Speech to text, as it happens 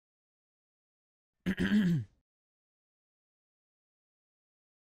Good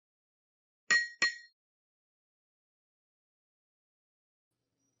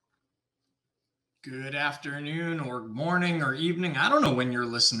afternoon or morning or evening. I don't know when you're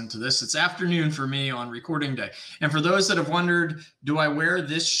listening to this. It's afternoon for me on recording day. And for those that have wondered, do I wear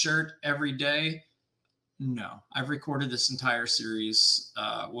this shirt every day? No, I've recorded this entire series.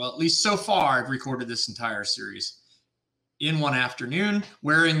 Well, at least so far, I've recorded this entire series in one afternoon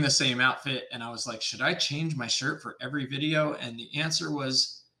wearing the same outfit. And I was like, should I change my shirt for every video? And the answer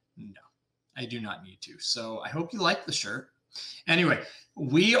was no, I do not need to. So I hope you like the shirt. Anyway,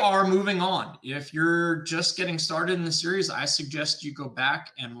 we are moving on. If you're just getting started in the series, I suggest you go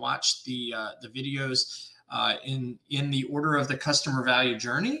back and watch the videos in the order of the customer value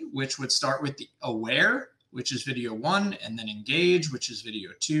journey, which would start with the aware, which is video 1, and then engage, which is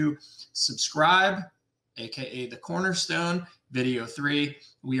video 2, subscribe, aka the cornerstone, video 3.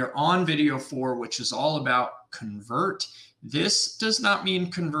 We are on video 4, which is all about convert. This does not mean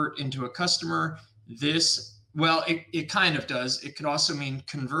convert into a customer. Well, it kind of does. It could also mean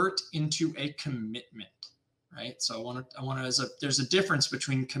convert into a commitment, right? So there's a difference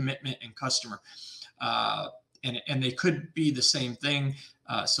between commitment and customer, and they could be the same thing.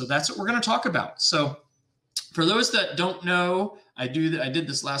 So that's what we're going to talk about. So for those that don't know, I did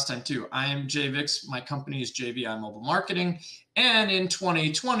this last time too. I am JVix. My company is JVI Mobile Marketing. And in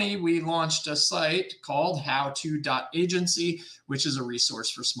 2020, we launched a site called howto.agency, which is a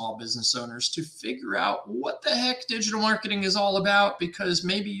resource for small business owners to figure out what the heck digital marketing is all about, because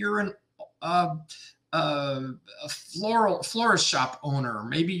maybe you're a florist shop owner.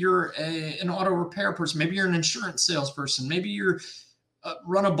 Maybe you're an auto repair person. Maybe you're an insurance salesperson. Maybe you're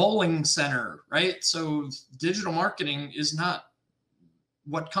run a bowling center, right? So digital marketing is not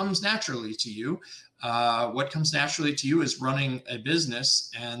what comes naturally to you. What comes naturally to you is running a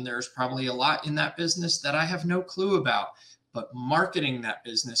business, and there's probably a lot in that business that I have no clue about. But marketing that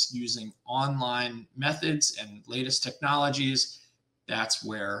business using online methods and latest technologies, that's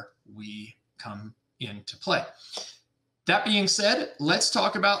where we come into play. That being said, let's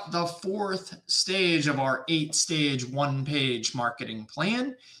talk about the 4th stage of our 8-stage, 1-page marketing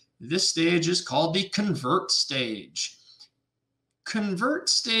plan. This stage is called the convert stage. Convert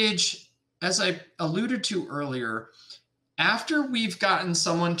stage, as I alluded to earlier, after we've gotten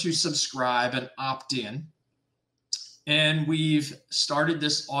someone to subscribe and opt in, and we've started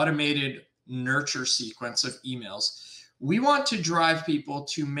this automated nurture sequence of emails, we want to drive people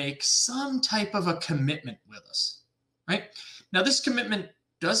to make some type of a commitment with us, right? Now, this commitment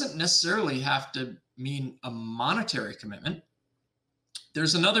doesn't necessarily have to mean a monetary commitment.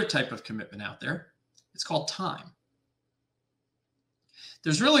 There's another type of commitment out there. It's called time.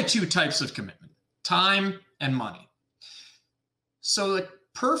 There's really 2 types of commitment: time and money. So the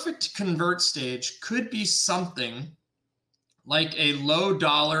perfect convert stage could be something like a low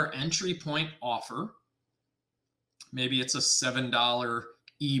dollar entry point offer. Maybe it's a $7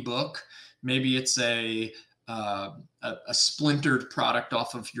 ebook. Maybe it's a splintered product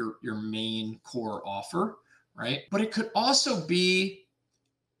off of your main core offer, right? But it could also be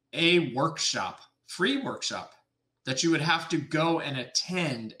a workshop, free workshop, that you would have to go and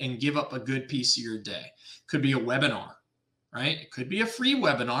attend and give up a good piece of your day. Could be a webinar, right? It could be a free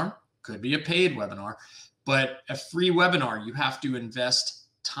webinar, could be a paid webinar, but a free webinar, you have to invest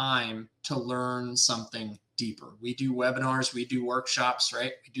time to learn something deeper. We do webinars, we do workshops,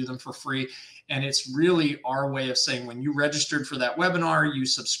 right? We do them for free. And it's really our way of saying, when you registered for that webinar, you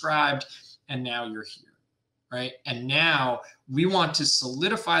subscribed, and now you're here. Right? And now we want to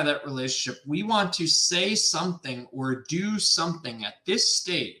solidify that relationship. We want to say something or do something at this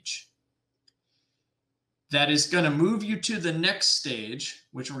stage that is going to move you to the next stage,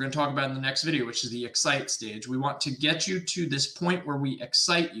 which we're going to talk about in the next video, which is the excite stage. We want to get you to this point where we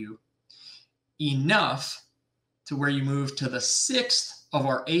excite you enough to where you move to the 6th of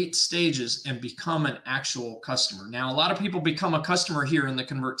our 8 stages and become an actual customer. Now, a lot of people become a customer here in the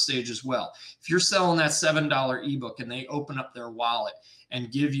convert stage as well. If you're selling that $7 ebook and they open up their wallet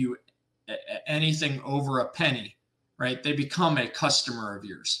and give you anything over a penny, right? They become a customer of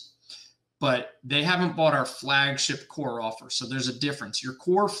yours, but they haven't bought our flagship core offer. So there's a difference. Your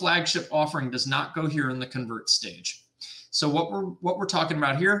core flagship offering does not go here in the convert stage. So what we're talking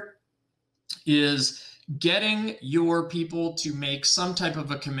about here is getting your people to make some type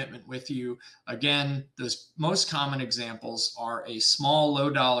of a commitment with you. Again, those most common examples are a small low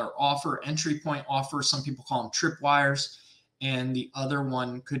dollar offer, entry point offer. Some people call them tripwires. And the other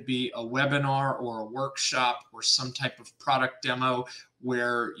one could be a webinar or a workshop or some type of product demo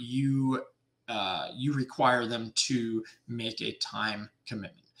where you require them to make a time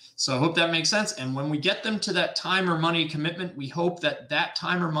commitment. So I hope that makes sense. And when we get them to that time or money commitment, we hope that that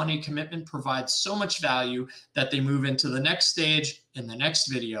time or money commitment provides so much value that they move into the next stage in the next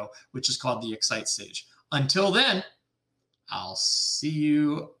video, which is called the Excite stage. Until then, I'll see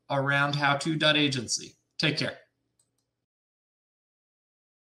you around howto.agency. Take care.